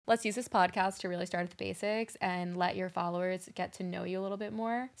let's use this podcast to really start at the basics and let your followers get to know you a little bit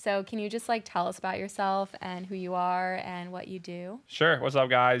more. So can you just like tell us about yourself and who you are and what you do? Sure. What's up,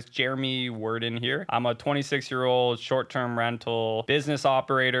 guys? Jeremy Werden here. I'm a 26-year-old short-term rental business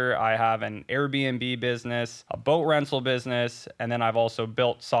operator. I have an Airbnb business, a boat rental business, and then I've also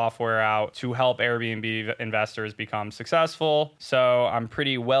built software out to help Airbnb investors become successful. So I'm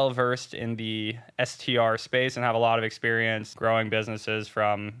pretty well versed in the STR space and have a lot of experience growing businesses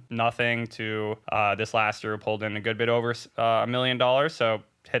from nothing to this last year pulled in a good bit over $1 million. So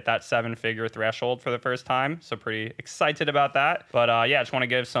hit that 7-figure threshold for the first time. So pretty excited about that. But yeah, I just want to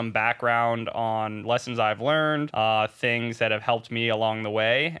give some background on lessons I've learned, things that have helped me along the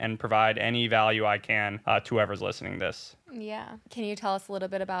way, and provide any value I can to whoever's listening to this. Yeah. Can you tell us a little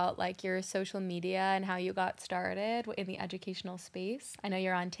bit about like your social media and how you got started in the educational space? I know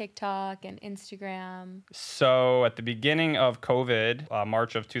you're on TikTok and Instagram. So at the beginning of COVID,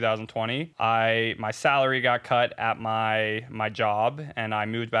 March of 2020, my salary got cut at my job, and I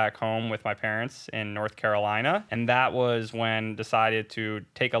moved back home with my parents in North Carolina. And that was when decided to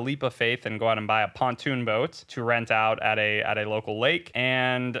take a leap of faith and go out and buy a pontoon boat to rent out at a local lake.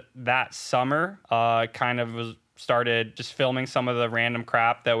 And that summer, kind of started just filming some of the random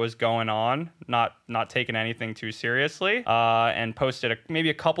crap that was going on, not taking anything too seriously, and posted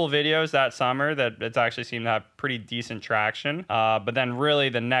maybe a couple videos that summer that it's actually seemed to have pretty decent traction. But then really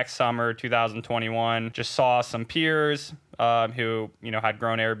the next summer, 2021, just saw some peers who had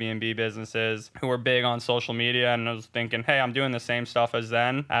grown Airbnb businesses, who were big on social media, and I was thinking, hey, I'm doing the same stuff as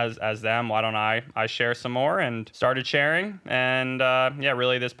them. Why don't I share some more? And started sharing, and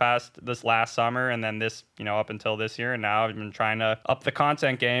really this last summer, and then this up until this year, and now I've been trying to up the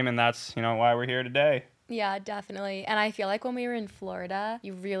content game, and that's why we're here today. Yeah, definitely. And I feel like when we were in Florida,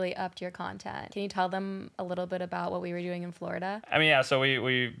 you really upped your content. Can you tell them a little bit about what we were doing in Florida? I mean, yeah, so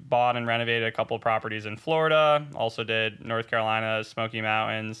we bought and renovated a couple of properties in Florida, also did North Carolina, Smoky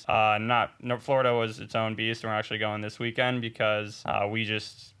Mountains. Florida was its own beast, and we're actually going this weekend because we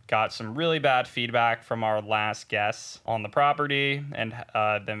just got some really bad feedback from our last guests on the property and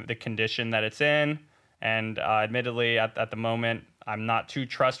the condition that it's in. And admittedly, at the moment, I'm not too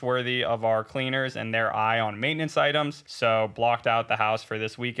trustworthy of our cleaners and their eye on maintenance items. So blocked out the house for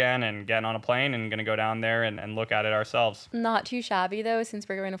this weekend and getting on a plane and going to go down there and look at it ourselves. Not too shabby, though, since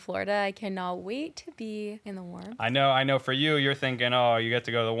we're going to Florida. I cannot wait to be in the warmth. I know for you, you're thinking, oh, you get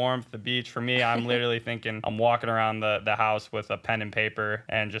to go to the warmth, the beach. For me, I'm literally thinking I'm walking around the house with a pen and paper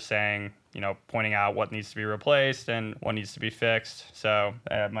and just saying, pointing out what needs to be replaced and what needs to be fixed. So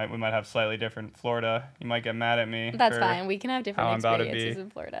we might have slightly different Florida. You might get mad at me. That's fine. We can have different experiences in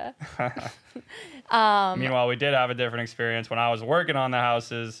Florida. Meanwhile, we did have a different experience when I was working on the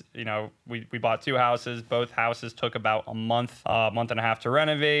houses. We bought 2 houses. Both houses took about a month and a half to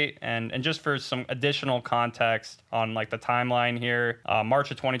renovate. And just for some additional context on like the timeline here,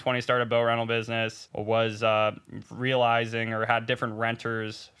 March of 2020 started a boat rental business. Was realizing or had different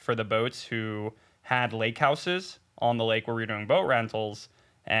renters for the boats who had lake houses on the lake where we were doing boat rentals,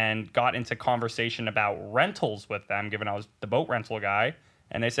 and got into conversation about rentals with them, given I was the boat rental guy.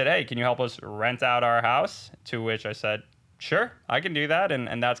 And they said, hey, can you help us rent out our house? To which I said, sure, I can do that.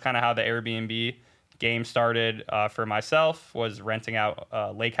 And that's kind of how the Airbnb game started for myself, was renting out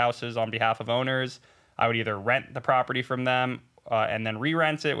lake houses on behalf of owners. I would either rent the property from them and then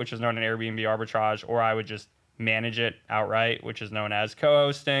re-rent it, which is known as Airbnb arbitrage, or I would just manage it outright, which is known as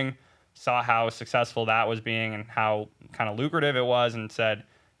co-hosting. Saw how successful that was being and how kind of lucrative it was, and said,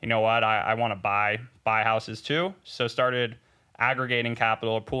 you know what, I want to buy houses too. So started aggregating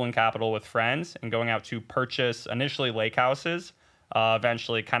capital, pooling capital with friends, and going out to purchase initially lake houses.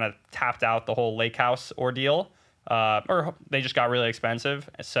 Eventually kind of tapped out the whole lake house ordeal, or they just got really expensive.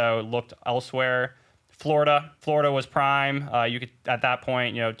 So looked elsewhere. Florida was prime. You could, at that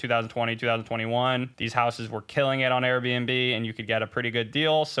point, 2020, 2021, these houses were killing it on Airbnb, and you could get a pretty good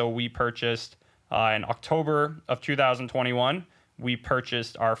deal. So we purchased in October of 2021, we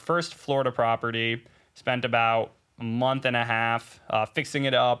purchased our first Florida property, spent about a month and a half fixing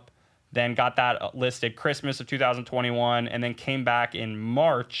it up, then got that listed Christmas of 2021, and then came back in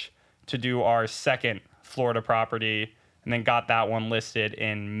March to do our second Florida property, and then got that one listed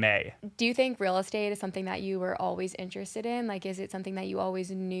in May. Do you think real estate is something that you were always interested in? Like, is it something that you always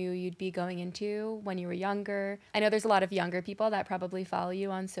knew you'd be going into when you were younger? I know there's a lot of younger people that probably follow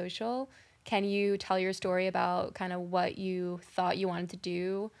you on social. Can you tell your story about kind of what you thought you wanted to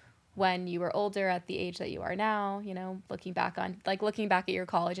do when you were older at the age that you are now, looking back at your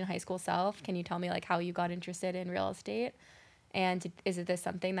college and high school self? Can you tell me like how you got interested in real estate? And is this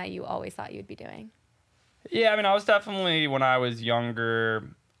something that you always thought you'd be doing? Yeah, I mean, I was definitely, when I was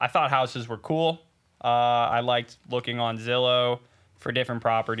younger, I thought houses were cool. I liked looking on Zillow for different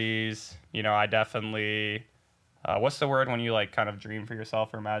properties. You know, I definitely, what's the word when you like kind of dream for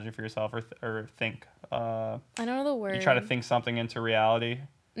yourself or imagine for yourself or think? I don't know the word. You try to think something into reality.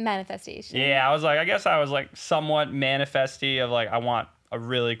 Manifestation. Yeah, I guess I was like somewhat manifesty of like, I want a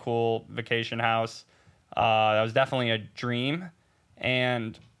really cool vacation house. That was definitely a dream,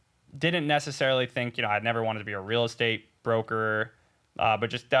 and didn't necessarily think, you know, I'd never wanted to be a real estate broker, but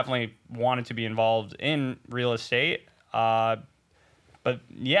just definitely wanted to be involved in real estate. But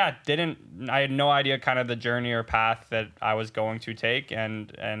yeah, I had no idea kind of the journey or path that I was going to take,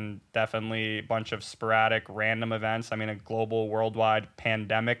 and definitely a bunch of sporadic random events. I mean, a global worldwide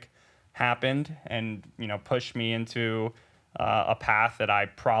pandemic happened and, you know, pushed me into a path that I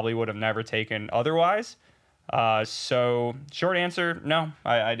probably would have never taken otherwise. So short answer, no,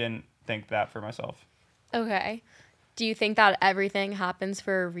 I didn't think that for myself. Okay. Do you think that everything happens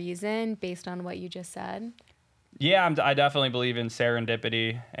for a reason based on what you just said? Yeah, I definitely believe in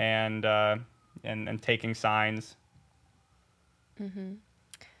serendipity and taking signs.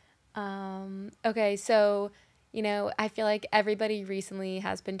 Okay, so, you know, I feel like everybody recently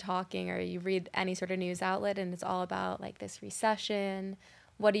has been talking, or you read any sort of news outlet, and it's all about like this recession.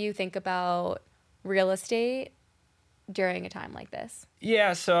 What do you think about real estate during a time like this?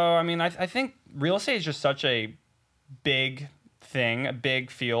 Yeah, so I mean, I think real estate is just such a big thing, a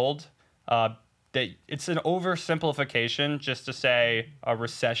big field, that it's an oversimplification just to say a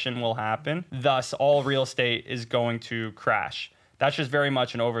recession will happen. Thus, all real estate is going to crash. That's just very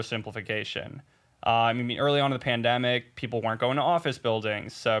much an oversimplification. I mean, early on in the pandemic, people weren't going to office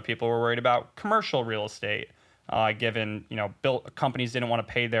buildings, so people were worried about commercial real estate, given, you know, companies didn't want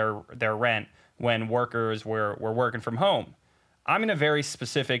to pay their rent when workers were working from home. I'm in a very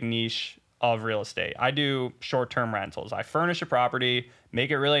specific niche of real estate. I do short-term rentals. I furnish a property,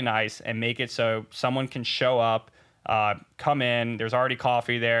 make it really nice, and make it so someone can show up, come in. There's already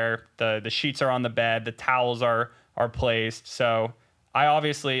coffee there. The sheets are on the bed. The towels are placed. So I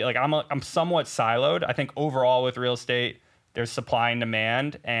obviously, like, I'm somewhat siloed. I think overall with real estate, there's supply and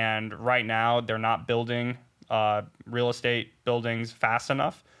demand, and right now they're not building real estate buildings fast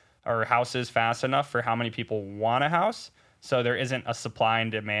enough or houses fast enough for how many people want a house. So there isn't a supply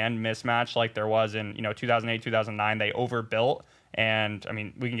and demand mismatch like there was in, you know, 2008, 2009. They overbuilt. And I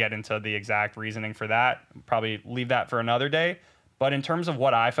mean, we can get into the exact reasoning for that. Probably leave that for another day. But in terms of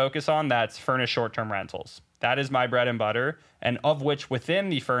what I focus on, that's furnished short-term rentals. That is my bread and butter. And of which within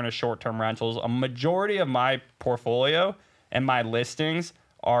the furnished short-term rentals, a majority of my portfolio and my listings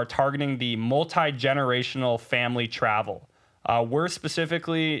are targeting the multi-generational family travel. We're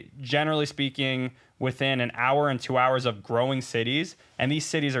specifically, generally speaking, within an hour and 2 hours of growing cities, and these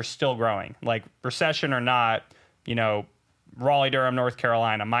cities are still growing. Like, recession or not, you know, Raleigh, Durham, North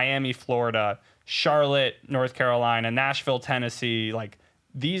Carolina, Miami, Florida, Charlotte, North Carolina, Nashville, Tennessee, like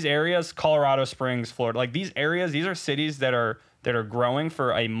these areas, Colorado Springs, Florida, like these areas, these are cities that are growing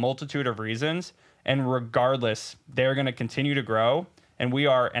for a multitude of reasons, and regardless, they're going to continue to grow, and we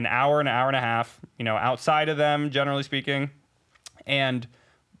are an hour and a half, you know, outside of them, generally speaking, and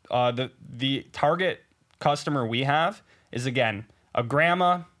the target customer we have is, again, a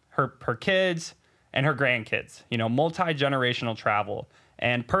grandma, her kids, and her grandkids, you know, multi-generational travel.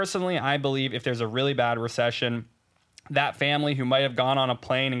 And personally, I believe if there's a really bad recession, that family who might have gone on a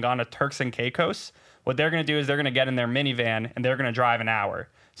plane and gone to Turks and Caicos, what they're going to do is they're going to get in their minivan and they're going to drive an hour.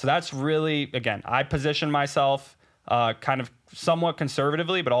 So that's really, again, I position myself kind of somewhat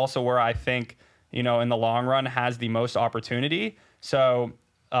conservatively, but also where I think, you know, in the long run has the most opportunity. So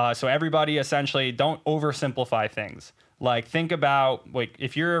everybody essentially don't oversimplify things. Like, think about, like,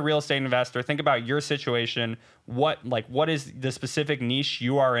 if you're a real estate investor, think about your situation. What is the specific niche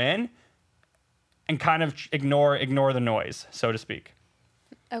you are in, and kind of ignore the noise, so to speak.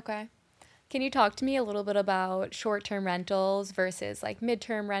 Okay. Can you talk to me a little bit about short-term rentals versus like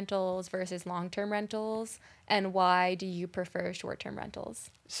mid-term rentals versus long-term rentals, and why do you prefer short-term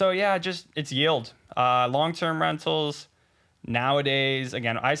rentals? So yeah, just it's yield. Long-term rentals nowadays,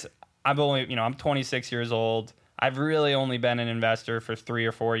 again, I'm only, you know, I'm 26 years old. I've really only been an investor for 3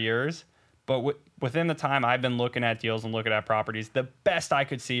 or 4 years, but within the time I've been looking at deals and looking at properties, the best I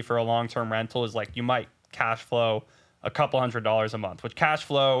could see for a long-term rental is like you might cash flow a couple $100s a month, which cash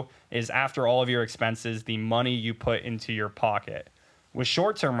flow is after all of your expenses, the money you put into your pocket. With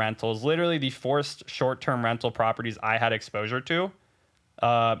short-term rentals, literally the forced short-term rental properties I had exposure to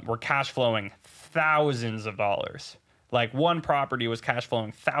were cash flowing thousands of dollars. Like, one property was cash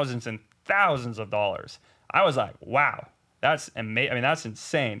flowing thousands and thousands of dollars. I was like, wow, that's amazing. I mean, that's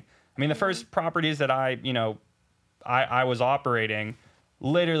insane. I mean, the first properties that I was operating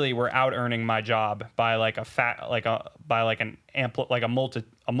literally were out earning my job by like a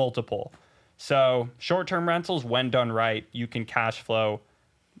multiple. So short-term rentals, when done right, you can cash flow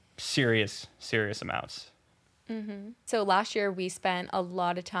serious amounts. So last year we spent a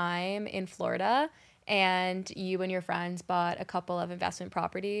lot of time in Florida, and you and your friends bought a couple of investment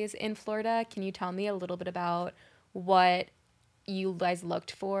properties in Florida. Can you tell me a little bit about what you guys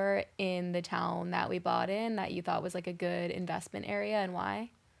looked for in the town that we bought in that you thought was like a good investment area, and why?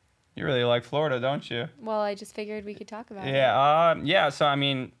 You really like Florida, don't you? Well, I just figured we could talk about it. Yeah. So I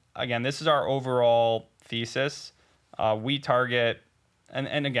mean, again, this is our overall thesis. We target,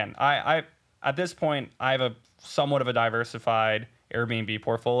 and again, I at this point I have a somewhat of a diversified Airbnb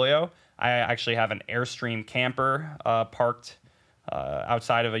portfolio. I actually have an Airstream camper parked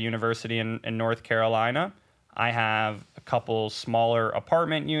outside of a university in North Carolina. I have a couple smaller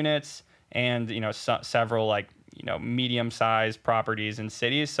apartment units and, several like, medium-sized properties in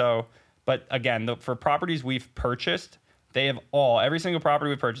cities. So, but again, for properties we've purchased, they have every single property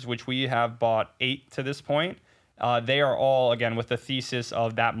we've purchased, which we have bought 8 to this point, they are all, again, with the thesis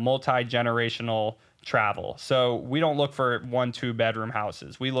of that multi-generational travel. So we don't look for 1-2 bedroom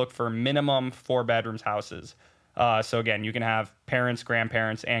houses. We look for minimum 4 bedrooms houses. So again, you can have parents,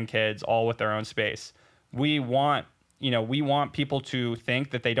 grandparents, and kids all with their own space. We want people to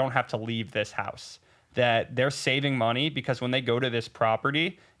think that they don't have to leave this house, that they're saving money because when they go to this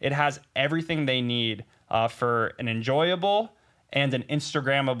property, it has everything they need for an enjoyable and an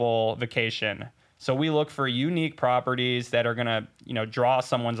Instagrammable vacation. So we look for unique properties that are going to, draw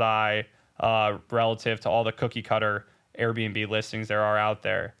someone's eye relative to all the cookie cutter Airbnb listings there are out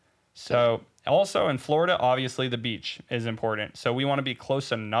there. So also in Florida, obviously the beach is important. So we want to be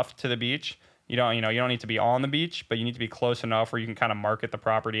close enough to the beach. You don't need to be on the beach, but you need to be close enough where you can kind of market the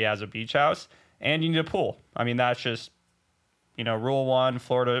property as a beach house, and you need a pool. I mean, that's just, rule 1,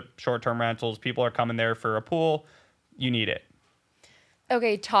 Florida short-term rentals. People are coming there for a pool. You need it.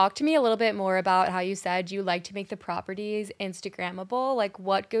 Okay, talk to me a little bit more about how you said you like to make the properties Instagrammable. Like,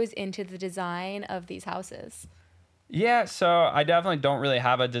 what goes into the design of these houses? Yeah, so I definitely don't really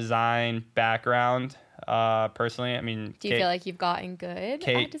have a design background. Personally, I mean, do you feel like you've gotten good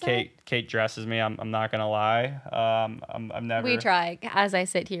at design? Kate dresses me. I'm not gonna lie. I'm never. We try as I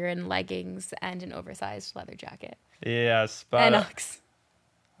sit here in leggings and an oversized leather jacket. Yes, but and Uggs.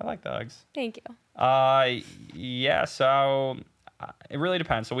 I like the Uggs. Thank you. Yeah. So it really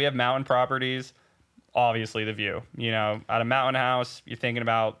depends. So we have mountain properties. Obviously, the view. At a mountain house, you're thinking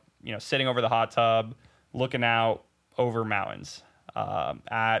about sitting over the hot tub, looking out over mountains.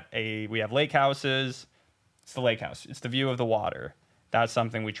 We have lake houses. It's the lake house. It's the view of the water. That's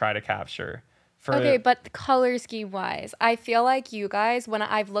something we try to capture. Okay, but the color scheme wise, I feel like you guys, when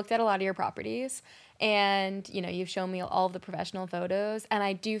I've looked at a lot of your properties and, you've shown me all of the professional photos, and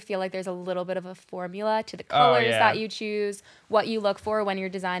I do feel like there's a little bit of a formula to the colors that you choose, what you look for when you're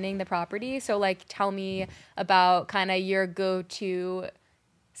designing the property. So, like, tell me about kind of your go-to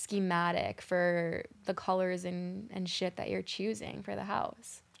schematic for the colors and shit that you're choosing for the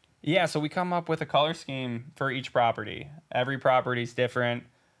house. Yeah, so we come up with a color scheme for each property. Every property is different.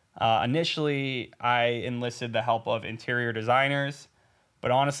 Initially, I enlisted the help of interior designers,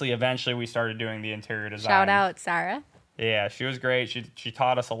 but honestly, eventually we started doing the interior design. Shout out, Sarah. Yeah, she was great. She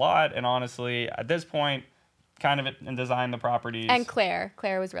taught us a lot, and honestly, at this point, kind of designed the properties. And Claire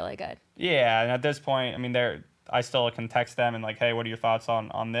was really good. Yeah, and at this point, I mean, I still can text them and like, hey, what are your thoughts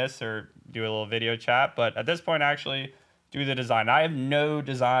on this, or do a little video chat. But at this point, actually do the design. I have no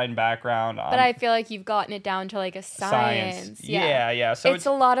design background. But I feel like you've gotten it down to like a science. Yeah. So it's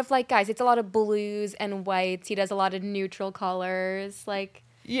a lot of like, guys, it's a lot of blues and whites. He does a lot of neutral colors. Like,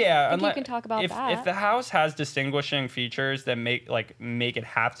 yeah, I think you can talk about that. If the house has distinguishing features that make it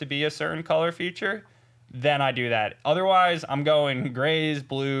have to be a certain color feature, then I do that. Otherwise, I'm going grays,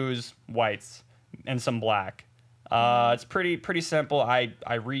 blues, whites, and some black. It's pretty simple. I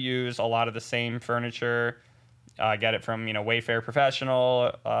reuse a lot of the same furniture. I get it from Wayfair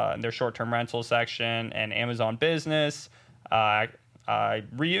Professional, their short-term rental section, and Amazon Business. I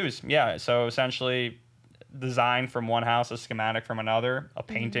reuse. Yeah, so essentially, design from one house, a schematic from another, a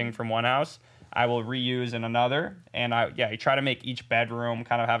painting from one house, I will reuse in another, and I try to make each bedroom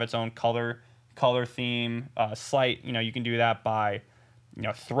kind of have its own color theme. Slight, you can do that by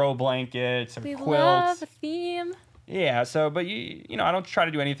throw blankets or quilts. We love a theme. Yeah, so, but I don't try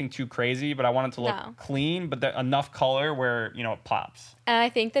to do anything too crazy, but I want it to look clean, but enough color where, it pops. And I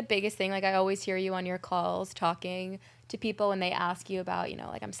think the biggest thing, like I always hear you on your calls talking to people when they ask you about,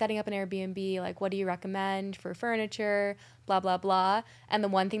 like I'm setting up an Airbnb, like what do you recommend for furniture, blah, blah, blah. And the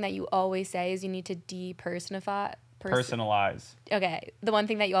one thing that you always say is you need to depersonify Personalize. Okay. The one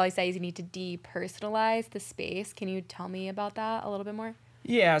thing that you always say is you need to depersonalize the space. Can you tell me about that a little bit more?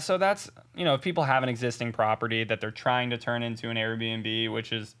 Yeah, so that's, if people have an existing property that they're trying to turn into an Airbnb,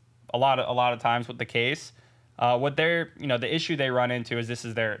 which is a lot of times with the case, what the issue they run into is this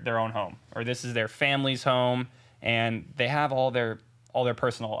is their own home, or this is their family's home, and they have all their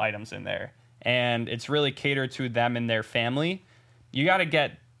personal items in there, and it's really catered to them and their family. You got to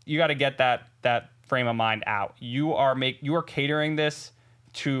get that frame of mind out. You are catering this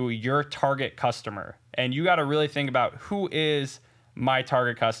to your target customer, and you got to really think about who is my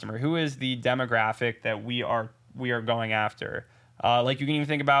target customer, who is the demographic that we are going after. Like you can even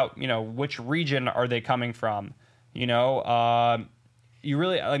think about, which region are they coming from? You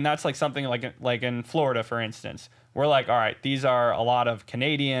really, and that's like something like in Florida, for instance. We're like, all right, these are a lot of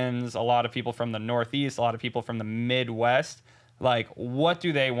Canadians, a lot of people from the Northeast, a lot of people from the Midwest. Like, what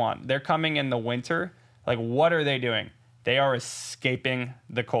do they want? They're coming in the winter. Like, what are they doing? They are escaping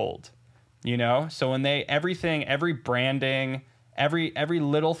the cold, So when every branding, every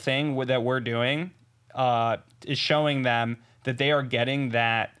little thing that we're doing is showing them that they are getting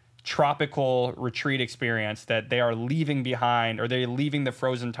that tropical retreat experience that they are leaving behind, or they're leaving the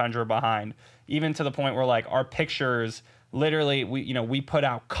frozen tundra behind. Even to the point where, like, our pictures, literally, we put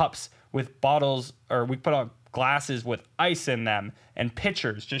out cups with bottles, or we put out glasses with ice in them, and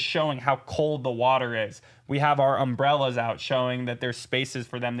pictures just showing how cold the water is. We have our umbrellas out showing that there's spaces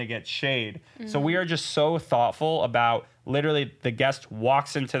for them to get shade. Mm-hmm. So we are just so thoughtful about, literally, the guest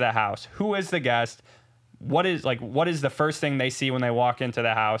walks into the house. Who is the guest? What is the first thing they see when they walk into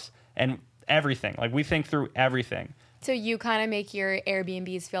the house? And everything. Like, we think through everything. So you kind of make your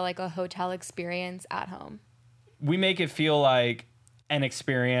Airbnbs feel like a hotel experience at home. We make it feel like an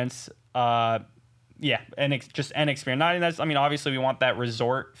experience. Just an experience. Not that's. I mean, obviously, we want that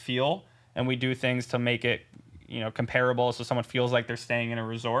resort feel, and we do things to make it, comparable, so someone feels like they're staying in a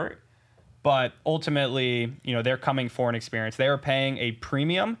resort. But ultimately, they're coming for an experience. They are paying a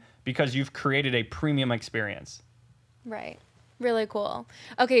premium because you've created a premium experience. Right. Really cool.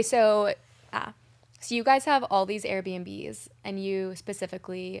 Okay, so you guys have all these Airbnbs, and you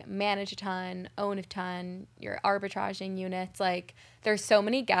specifically manage a ton, own a ton, you're arbitraging units. Like, there's so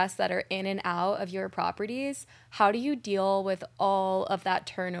many guests that are in and out of your properties. How do you deal with all of that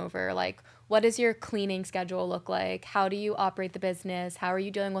turnover? Like, what does your cleaning schedule look like? How do you operate the business? How are you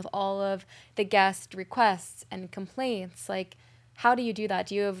dealing with all of the guest requests and complaints? Like, how do you do that?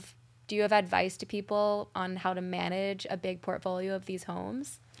 Do you have advice to people on how to manage a big portfolio of these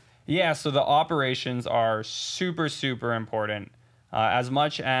homes? Yeah, so the operations are super, super important. As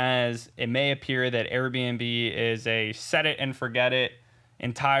much as it may appear that Airbnb is a set it and forget it,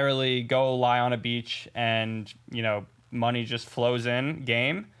 entirely go lie on a beach and, money just flows in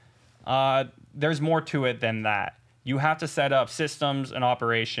game, there's more to it than that. You have to set up systems and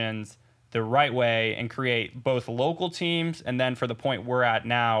operations the right way and create both local teams, and then, for the point we're at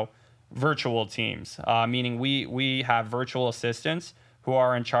now, virtual teams, meaning we have virtual assistants who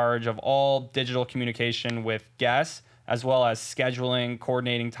are in charge of all digital communication with guests, as well as scheduling,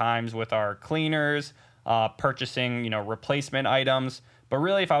 coordinating times with our cleaners, purchasing, replacement items. But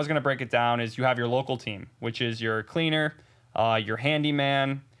really, if I was going to break it down, is you have your local team, which is your cleaner, your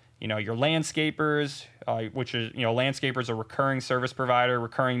handyman, your landscapers, which is, landscapers are a recurring service provider,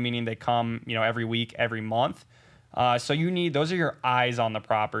 recurring meaning they come, every week, every month. So those are your eyes on the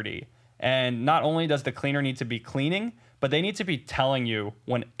property. And not only does the cleaner need to be cleaning, but they need to be telling you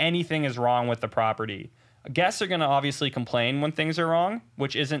when anything is wrong with the property. Guests are going to obviously complain when things are wrong,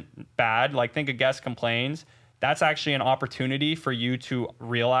 which isn't bad. Like, think a guest complains. That's actually an opportunity for you to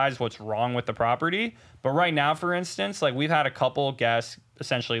realize what's wrong with the property. But right now, for instance, like, we've had a couple guests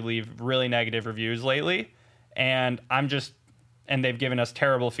essentially leave really negative reviews lately. And they've given us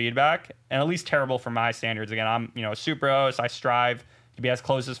terrible feedback, and at least terrible for my standards. Again, I'm, a super host. I strive to be as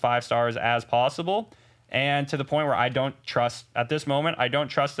close as 5 stars as possible. And to the point where I don't trust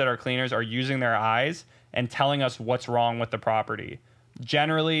that our cleaners are using their eyes and telling us what's wrong with the property.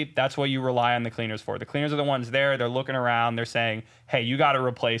 Generally, that's what you rely on the cleaners for. The cleaners are the ones there. They're looking around. They're saying, hey, you got to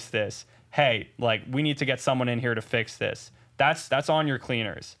replace this. Hey, like, we need to get someone in here to fix this. That's on your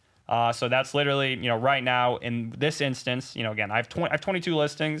cleaners. So that's literally, right now in this instance, again, I have 22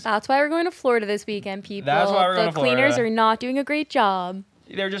 listings. That's why we're going to Florida this weekend, people. That's why we're going to Florida. The cleaners are not doing a great job.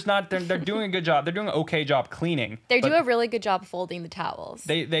 They're just not. They're doing a good job. They're doing an okay job cleaning. They do a really good job folding the towels.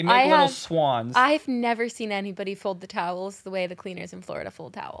 They make little swans. I've never seen anybody fold the towels the way the cleaners in Florida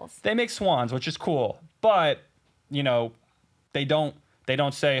fold towels. They make swans, which is cool, but they don't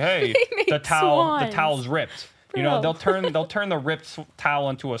say, hey, the towel's ripped. Bro. They'll turn the ripped towel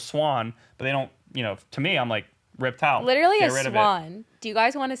into a swan, but they don't. To me, I'm like, ripped towel. Literally Get a rid of it. swan. Do you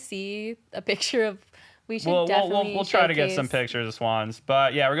guys want to see a picture of? We should definitely. We'll try to get some showcase- pictures of swans.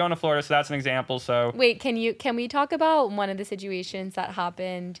 But yeah, we're going to Florida, so that's an example. So Wait, can we talk about one of the situations that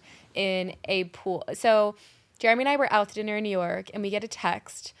happened in a pool? So Jeremy and I were out to dinner in New York, and we get a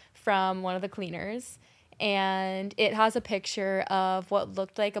text from one of the cleaners, and it has a picture of what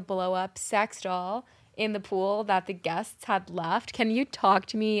looked like a blow-up sex doll in the pool that the guests had left. Can you talk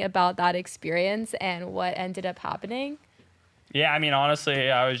to me about that experience and what ended up happening? yeah, I mean, honestly,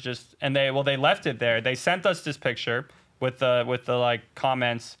 I was just, and they left it there. They sent us this picture with the like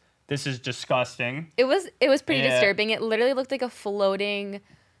comments. This is disgusting. It was pretty disturbing. It literally looked like a floating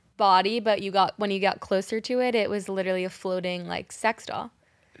body, but when you got closer to it, it was literally a floating like sex doll,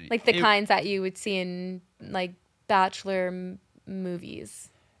 like the kinds that you would see in like bachelor movies.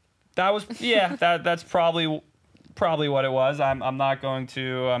 That was that's probably what it was. I'm not going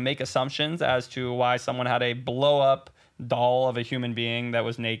to make assumptions as to why someone had a blow up doll of a human being that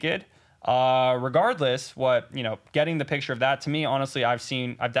was naked. Regardless, getting the picture of that, to me, honestly, I've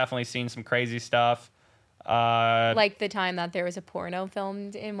definitely seen some crazy stuff. Like the time that there was a porno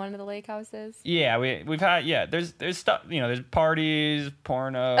filmed in one of the lake houses. Yeah, we've had there's stuff, there's parties,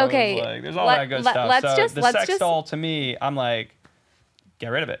 pornos, Okay, like there's all that good stuff. The sex doll, to me, I'm like, get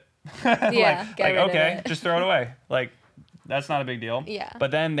rid of it. Yeah, get rid of okay, it. just throw it away. Like, that's not a big deal. Yeah. But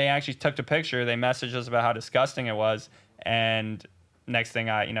then they actually took the picture. They messaged us about how disgusting it was, and next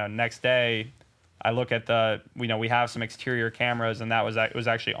day, I look at we have some exterior cameras, and it was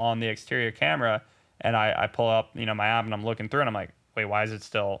actually on the exterior camera, and I pull up my app and I'm looking through, and I'm like, wait, why is it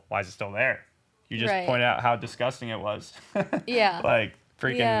still there? You just pointed out how disgusting it was. Yeah. Like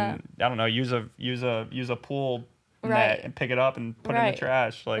freaking, I don't know, use a pool net and pick it up and put it in the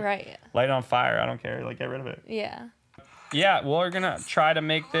trash. Like light it on fire. I don't care. Like, get rid of it. Yeah. Yeah, we're gonna try to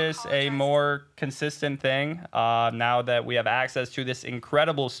make this a more consistent thing now that we have access to this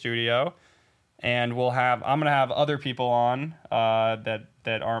incredible studio, and I'm gonna have other people on that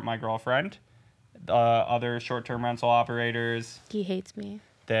aren't my girlfriend, other short-term rental operators. He hates me.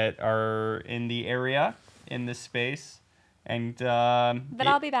 That are in the area in this space, and but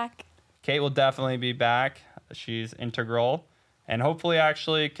I'll be back. Kate will definitely be back. She's integral, and hopefully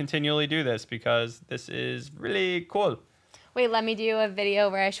actually continually do this because this is really cool. Wait, let me do a video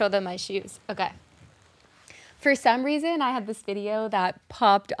where I show them my shoes. Okay. For some reason, I had this video that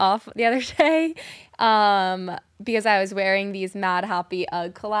popped off the other day because I was wearing these Mad Happy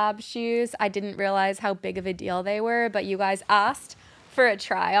UGG collab shoes. I didn't realize how big of a deal they were, but you guys asked for a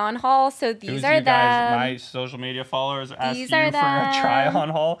try-on haul, so these are them. Guys, my social media followers asked you for a try-on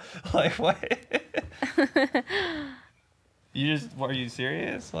haul? Like, what? Are you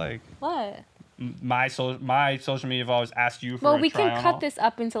serious? Like, what? My social media followers asked you for a try-on haul? Well, we can cut this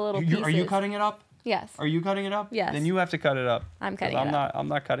up into little pieces. Are you cutting it up? Yes. Are you cutting it up? Yes. Then you have to cut it up. I'm cutting it up. I'm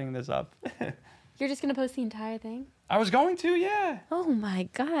not cutting this up. You're just going to post the entire thing? I was going to, yeah. Oh my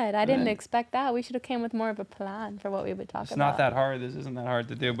God. I didn't expect that. We should have came with more of a plan for what we would talk about. It's not that hard. This isn't that hard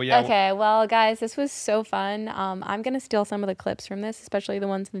to do. But yeah. Okay, well, guys, this was so fun. I'm going to steal some of the clips from this, especially the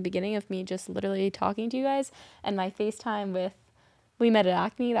ones in the beginning of me just literally talking to you guys and my FaceTime with We Met at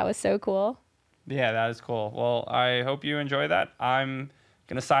Acme. That was so cool. Yeah, that is cool. Well, I hope you enjoy that. I'm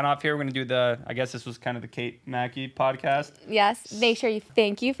going to sign off here. We're going to do I guess this was kind of the Kate Mackz podcast. Yes.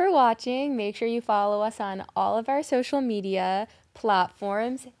 Thank you for watching. Make sure you follow us on all of our social media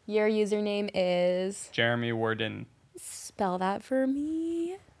platforms. Your username is? Jeremy Werden. Spell that for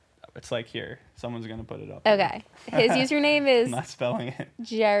me. It's like here. Someone's going to put it up. Okay. His username is? I'm not spelling it.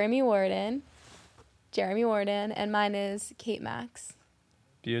 Jeremy Werden. And mine is Kate Mackz.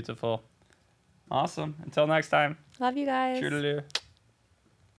 Beautiful. Awesome. Until next time. Love you guys. Toodaloo.